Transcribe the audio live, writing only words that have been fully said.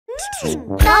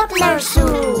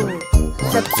Toddlerzoo.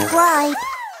 Subscribe.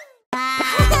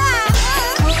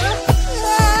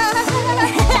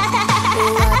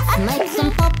 Let's make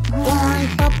some popcorn,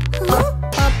 pop, pop,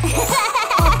 pop.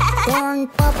 Popcorn,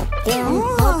 popcorn,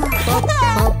 pop, pop,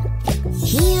 pop.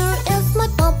 Here is my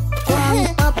popcorn,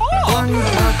 popcorn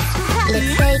box. Let's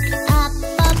take a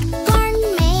popcorn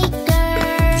maker.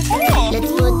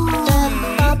 Let's put the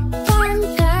popcorn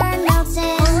kernels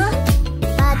in.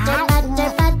 Butter, butter,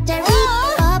 buttery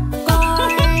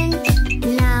popcorn.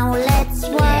 Now let's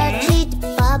watch it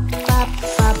pop, pop,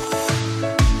 pop.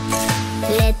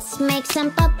 Let's make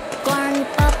some popcorn,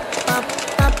 pop, pop,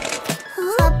 pop.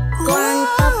 Popcorn,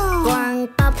 popcorn,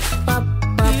 pop, pop,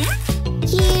 pop.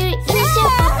 Here is your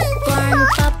popcorn,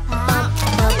 pop, pop,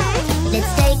 pop.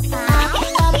 Let's take a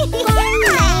popcorn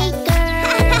maker.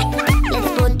 Let's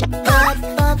put the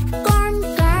popcorn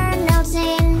kernels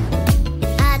in.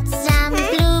 Add some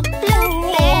blue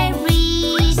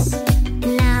blueberries.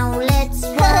 Now let's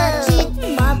watch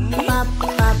it pop, pop,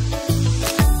 pop.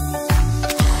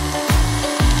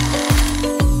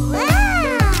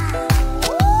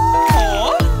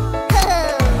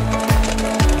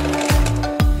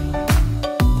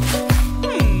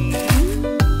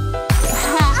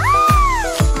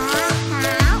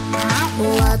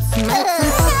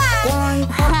 make some popcorn,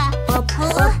 pop, pop,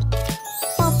 pop.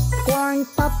 Popcorn,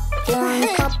 popcorn,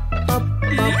 pop, pop, pop.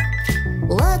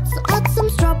 Let's add some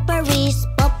strawberries,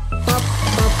 pop, pop,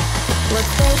 pop.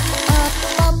 Let's take a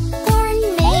popcorn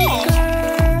maker.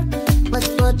 Let's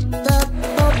put the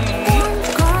popcorn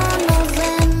kernels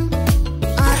in.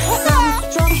 Add some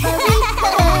strawberry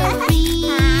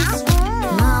berries.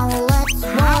 Now let's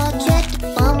watch it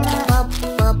pop, pop,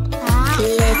 pop.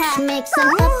 Let's make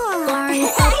some popcorn,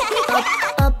 pop, pop,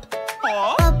 pop.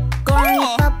 Popcorn,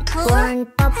 popcorn,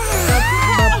 pop, pop,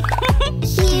 pop.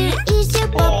 Here is your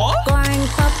popcorn,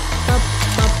 pop, pop,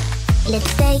 pop.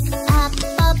 Let's take a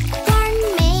popcorn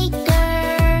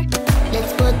maker.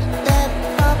 Let's put the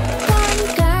popcorn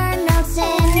kernels in.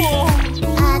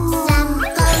 Add some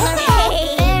colorful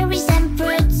berries and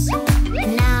fruits.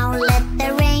 Now let the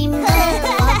rainbow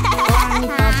popcorn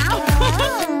pop.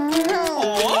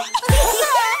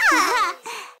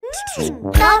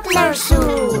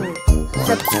 Toddlerzoo.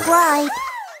 Subscribe.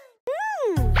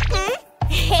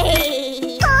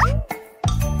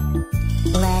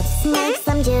 Let's make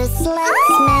some juice,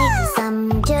 let's make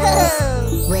some juice.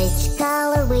 Which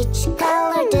color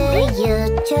do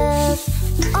you choose?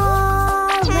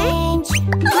 Orange,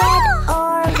 red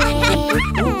or green?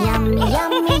 Yummy,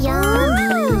 yummy, yummy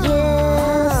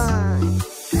juice.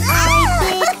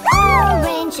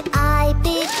 I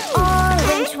pick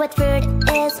orange. What fruit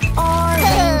is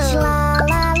orange? La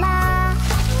la la.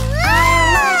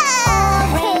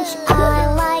 I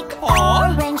like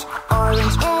orange.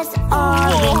 Orange is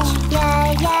orange.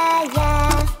 Yeah, yeah,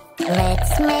 yeah.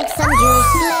 Let's make some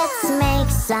juice.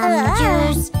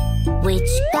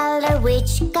 Which color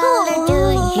do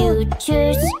you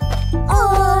choose?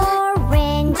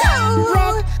 Orange,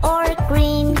 red or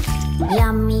green?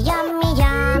 Yummy, yummy,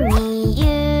 yummy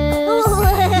juice.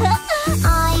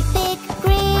 I pick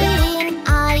green.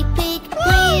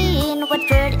 What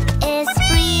fruit is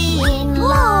green?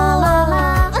 La la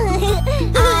la.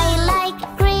 I like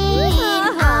green.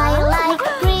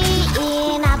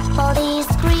 Apple is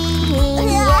green.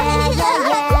 Yeah, yeah,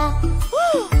 yeah.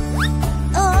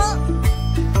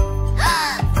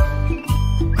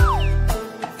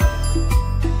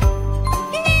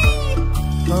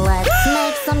 Let's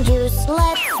make some juice.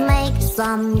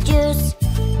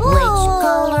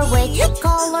 Which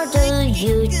color do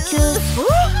you choose?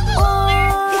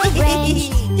 Orange,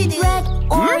 red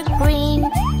or green?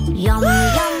 Yummy,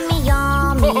 yummy,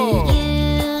 yummy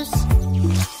juice.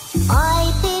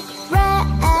 I pick red.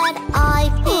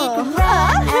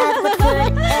 What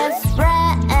fruit is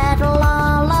red?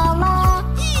 La la la.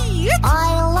 I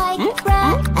like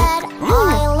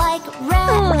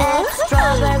red.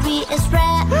 Strawberry is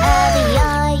red.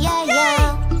 Yeah, yeah, yeah.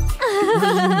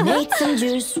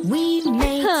 We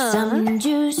made some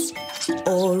juice.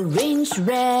 Orange,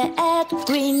 red,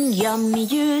 green, yummy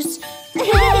juice.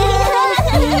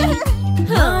 Healthy,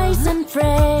 nice and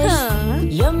fresh.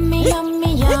 Yummy,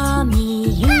 yummy,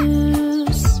 yummy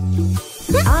juice.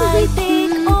 I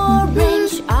pick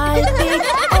orange.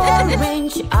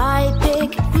 I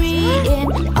pick green.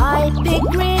 I pick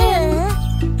red.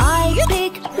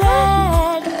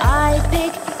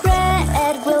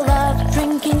 We love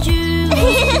drinking juice.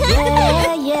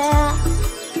 Yeah, yeah.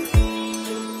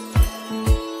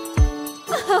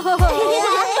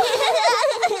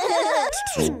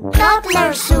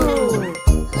 Toddlerzoo.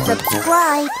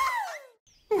 Subscribe.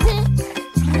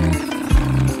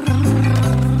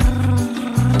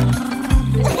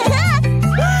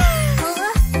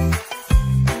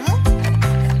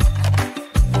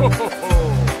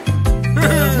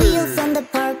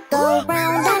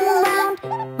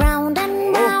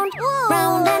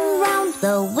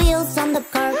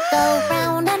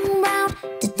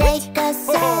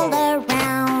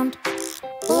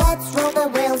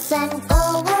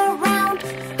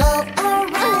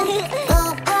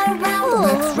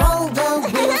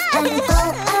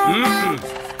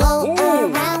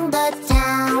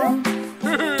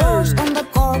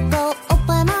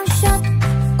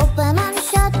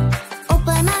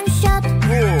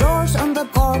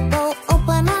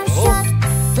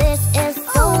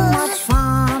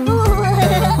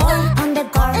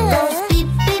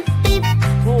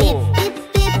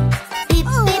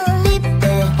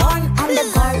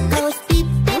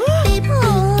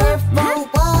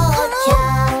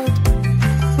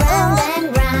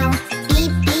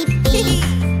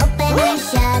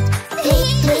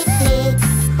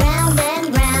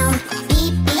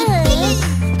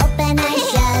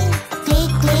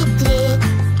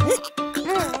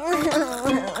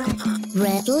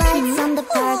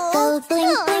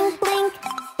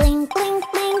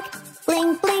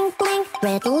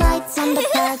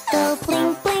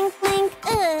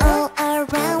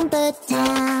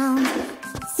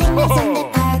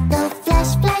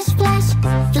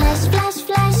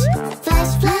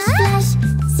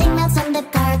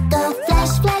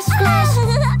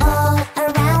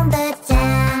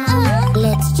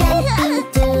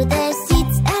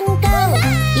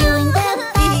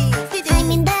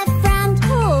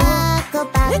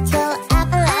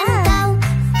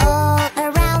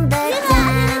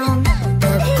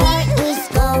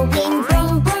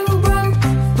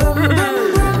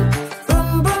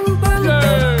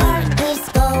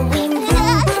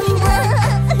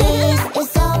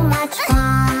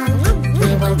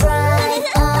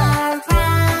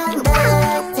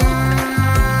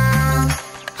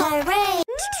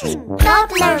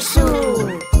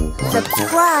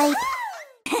 subscribe.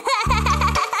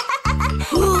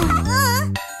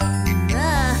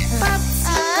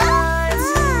 Popsicles,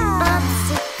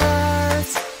 popsicles.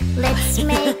 Let's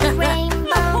make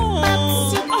rainbow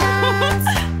popsicles.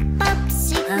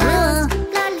 Popsicles,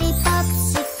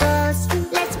 lollipopsicles.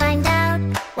 Let's find out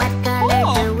what color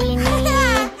do we need.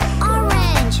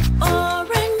 Orange,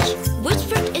 Orange, which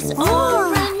fruit is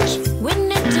orange? We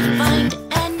need to find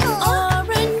an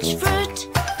orange fruit.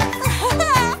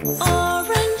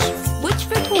 Orange, which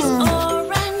fruit is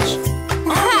orange?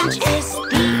 Orange is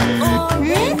the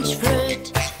orange fruit.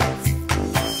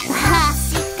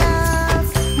 popsicles,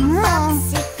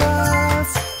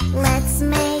 popsicles. Let's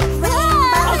make rainbow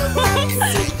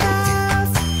popsicles.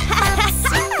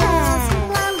 Popsicles,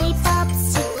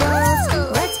 lollipopsicles.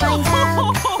 Let's find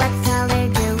out what color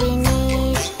do we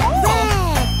need.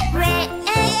 Red,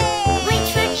 which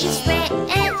fruit is red?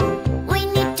 We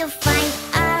need to find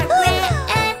our red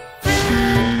fruit.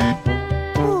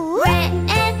 Red,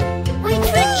 which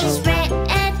fruit is red?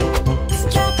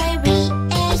 Strawberry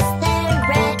is the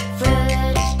red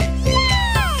fruit.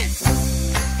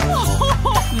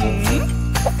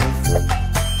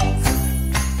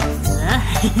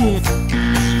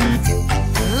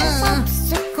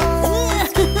 Popsicles,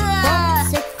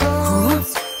 popsicles.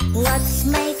 Let's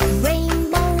make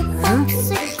rainbow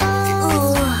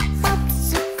popsicles.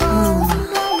 Popsicles,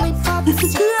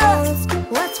 lollipopsicles.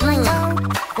 Let's find out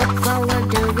what color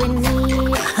do we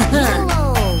need. Yellow,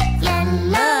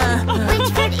 yellow. Which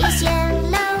fruit is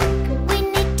yellow? We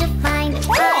need to find a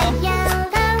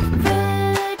yellow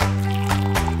fruit.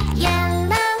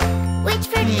 Yellow, which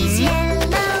fruit is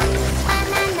yellow?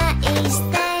 Banana is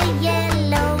the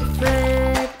yellow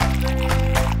fruit.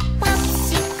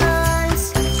 Popsicles,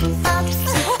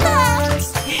 popsicles. Let's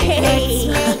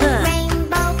make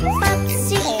rainbow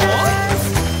popsicles.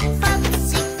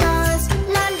 Popsicles,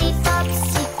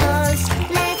 lollipopsicles.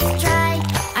 Let's try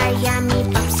our yummy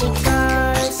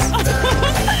popsicles.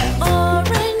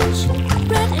 Orange,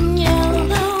 red and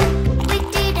yellow. We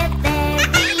did a very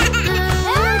good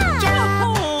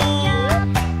job.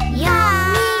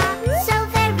 Yummy, so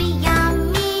very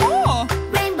yummy.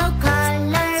 Rainbow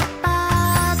color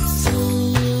popsicles.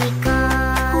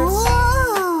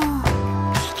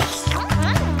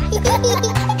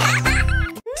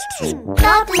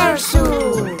 Toddler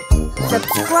Zoo.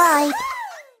 Subscribe.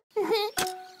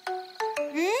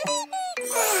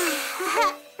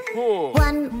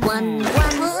 One.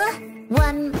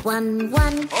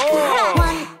 One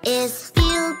is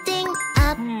building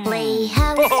a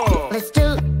playhouse. Let's do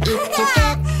it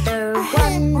together.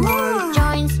 One more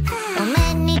joins. How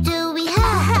many do we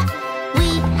have? We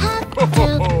have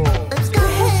two. Let's go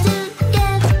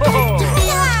together to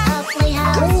build a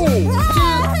playhouse. Two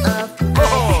of us will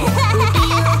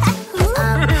build a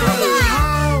playhouse.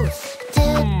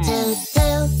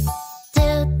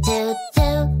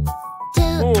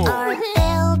 Two are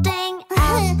building a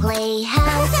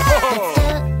playhouse. Let's do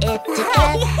it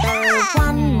together.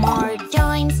 One more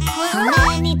joins. How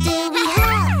many do we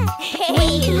have? We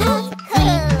have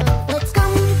three. Let's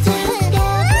come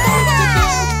together to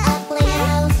build a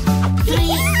playhouse.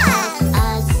 Three of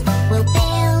us will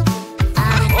build a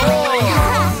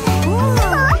playhouse.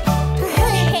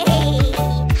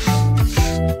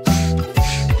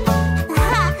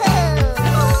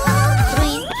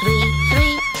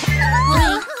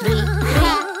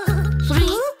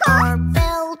 Three are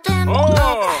building a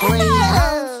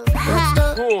playhouse. Let's do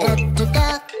it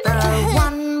together.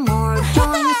 One more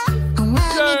joins. How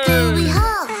many do we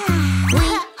have? We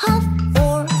have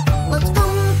four. Let's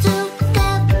come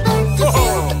together to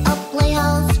build a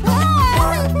playhouse.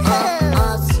 Four of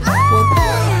us will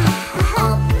build a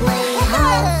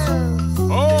playhouse.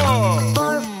 Four are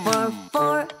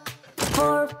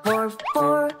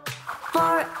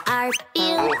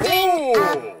building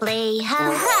a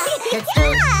playhouse. Let's do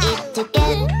it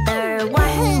together.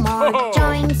 One more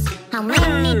joins. How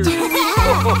many do we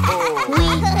have? We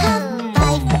have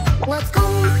five. Let's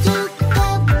come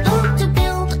together to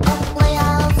build a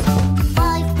playhouse.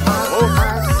 Five of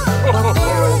us will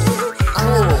build a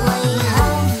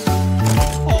playhouse.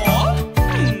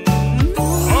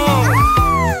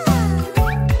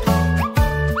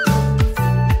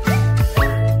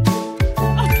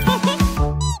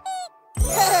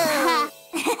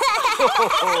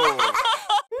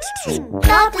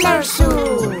 Toddler Zoo.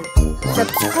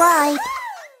 Subscribe.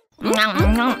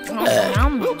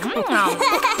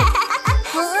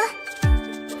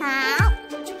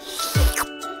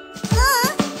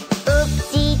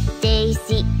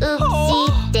 Oopsie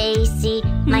daisy,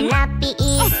 my nappy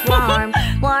is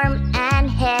warm and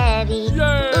heavy.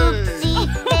 Oopsie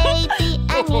baby,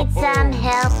 I need some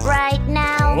help right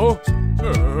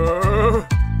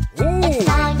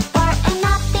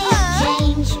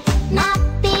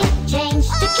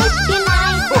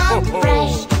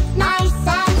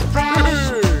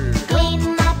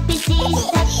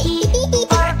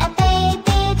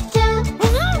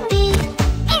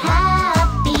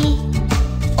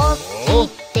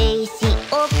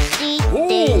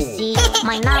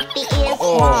My nappy is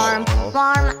warm,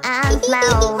 warm and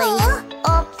smelly.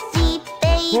 Oopsie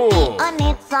baby, I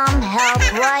need some help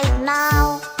right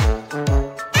now.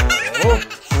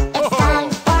 It's time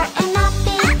for a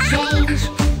nappy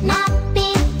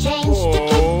change to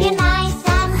keep you nice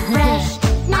and fresh,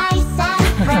 nice and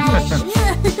fresh.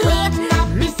 Clean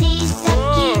nappies is so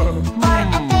cute for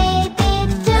a baby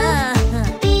to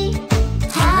be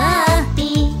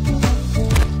happy.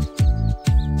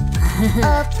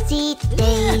 Oopsie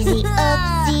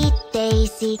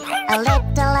daisy, a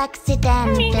little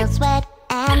accident feels wet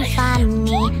and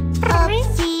funny.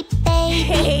 Oopsie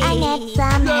baby, I need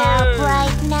some help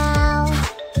right now.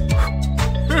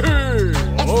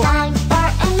 It's time for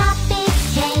a nappy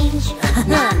change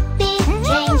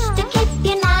to keep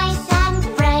you nice and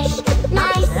fresh,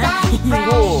 nice and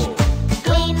fresh.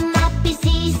 Clean nappies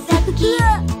is a key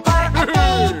for a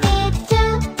baby to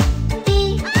be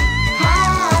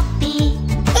happy.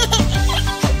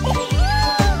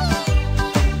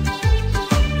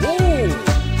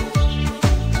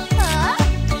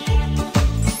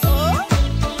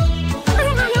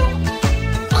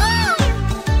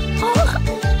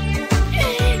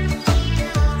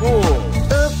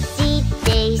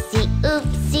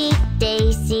 Oopsie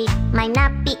daisy, my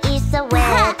nappy is so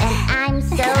wet and I'm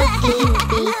so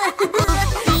sleepy.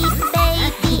 Oopsie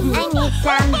baby, I need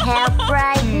some help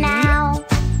right now.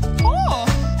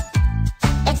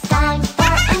 It's time for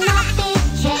a nappy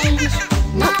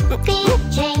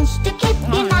change to keep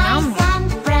you nice and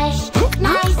fresh,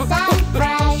 nice and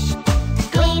fresh.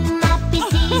 Clean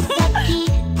nappies is the key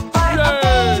for a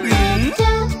baby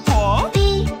to be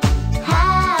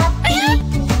happy.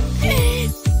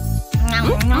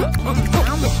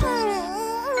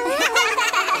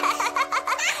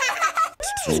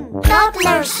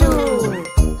 Toddlerzoo,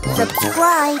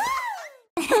 subscribe.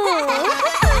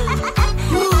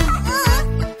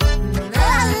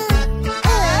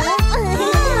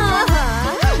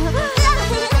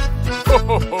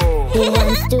 Who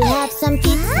wants to have some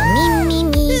pizza? Me.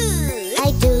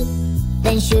 I do.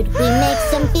 Then should we make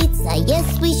some pizza? Yes,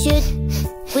 we should.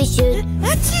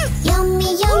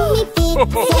 Yummy pizza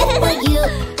for you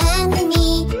and me.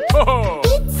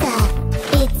 Pizza,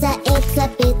 it's a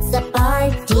pizza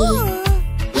party.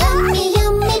 Yummy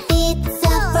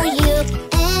pizza for you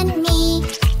and me.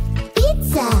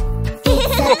 Pizza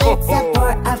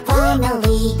for our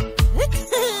family.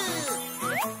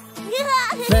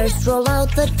 First roll out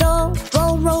the dough,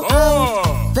 roll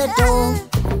out the dough.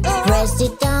 Press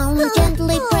it down,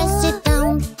 gently press it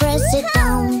down. Spread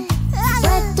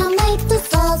tomato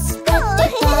sauce, spread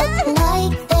it out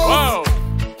like this.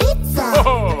 Pizza,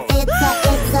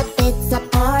 it's a pizza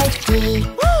party.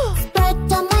 Spread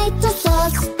tomato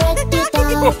sauce, spread it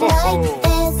out like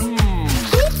this.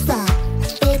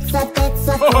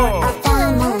 Pizza for our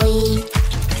family.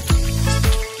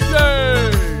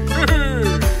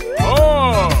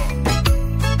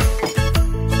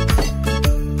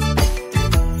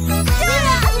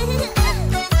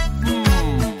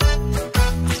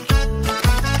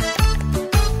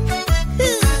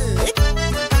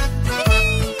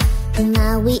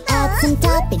 Now we add some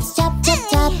toppings, chop.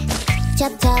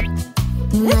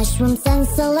 Mushrooms and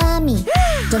salami,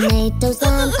 tomatoes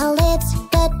and olives,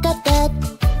 cut.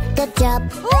 Good job.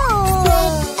 Spread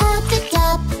out the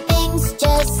toppings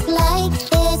just like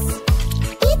this.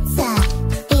 Pizza,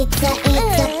 it's a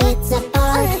pizza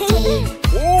party.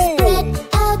 Spread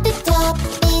out the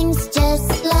toppings just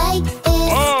like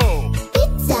this.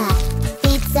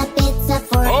 Pizza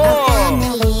for our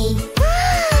family.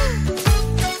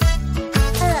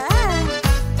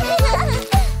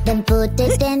 Then put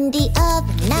it in the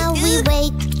oven. Now we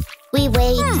wait.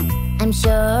 I'm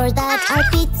sure that our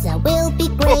pizza will be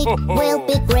great.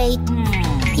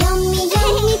 Yummy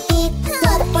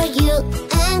pizza for you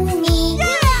and me.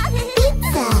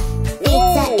 Pizza,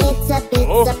 it's a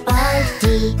pizza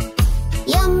party.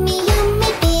 Yummy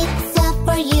pizza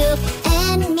for you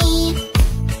and me.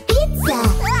 Pizza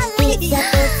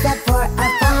for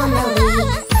our family.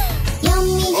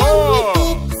 Yummy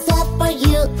pizza for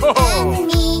you and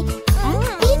me.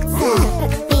 Pizza,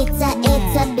 it's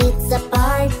a pizza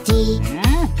party.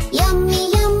 Yummy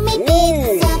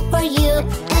pizza for you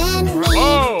and me.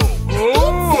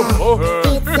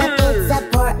 Pizza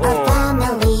for our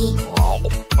family.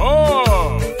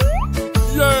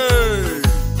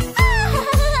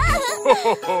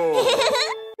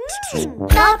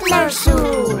 Toddlerzoo,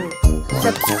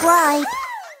 subscribe.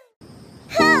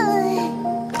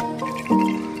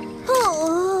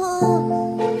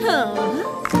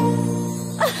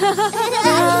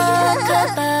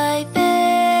 Goodbye,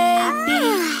 baby.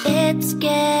 It's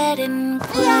getting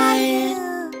quiet.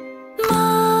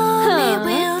 Mommy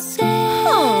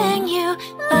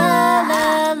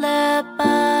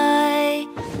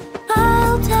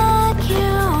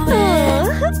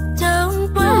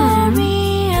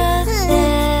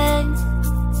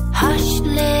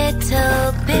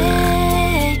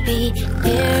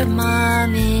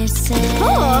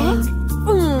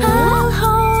sing. I'll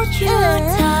hold you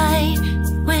tight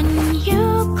when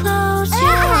you close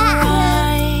your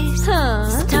eyes.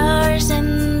 Stars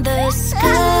in the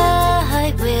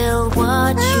sky will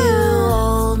watch you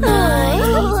all night.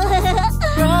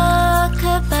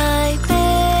 Rock-a-bye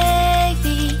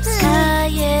baby, sky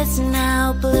is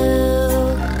now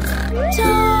blue.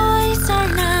 Toys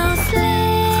are now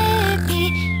sleepy,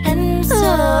 and so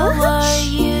are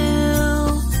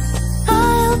you.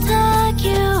 I'll tuck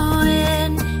you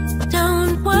in,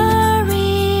 don't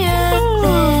worry a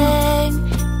thing.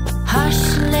 Hush,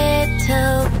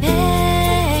 little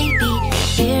baby,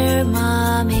 hear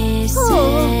mommy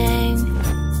sing.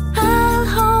 I'll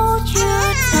hold you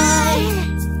tight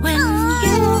when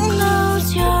you close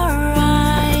your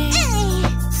eyes.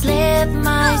 Slip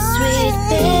my sweet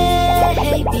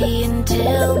baby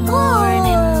until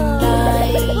morning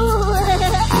light.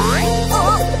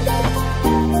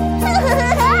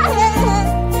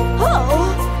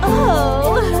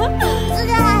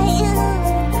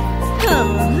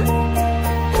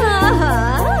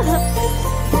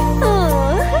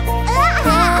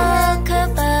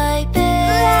 Rock-a-bye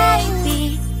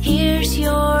baby, here's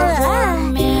your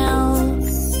warm milk.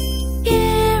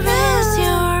 Here is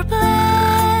your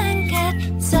blanket,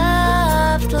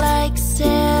 soft like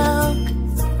silk.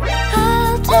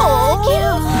 I'll tuck you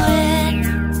in,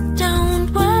 don't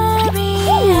worry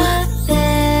a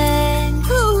thing.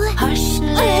 Hush,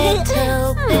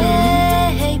 little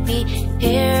baby,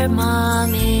 hear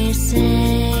mommy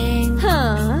sing.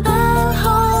 I'll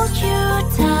hold you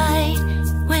tight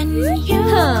when you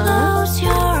close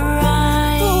your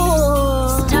eyes.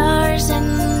 Stars in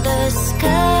the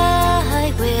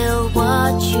sky will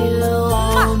watch you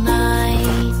all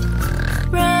night.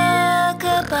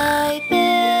 Rock-a-bye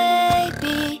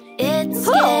baby, it's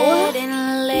getting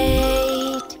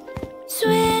late.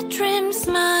 Sweet dreams,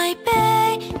 my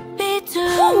baby,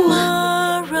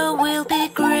 tomorrow will be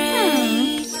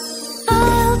great.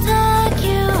 I'll tuck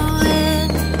you in,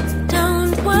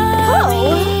 don't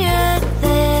worry a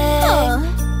thing.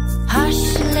 Hush,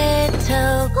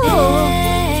 little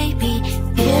baby,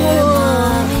 hear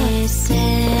mommy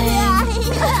sing.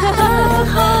 I'll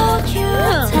hold you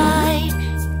tight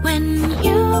when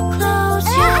you close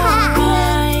your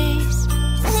eyes.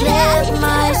 Slip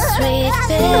my sweet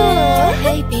baby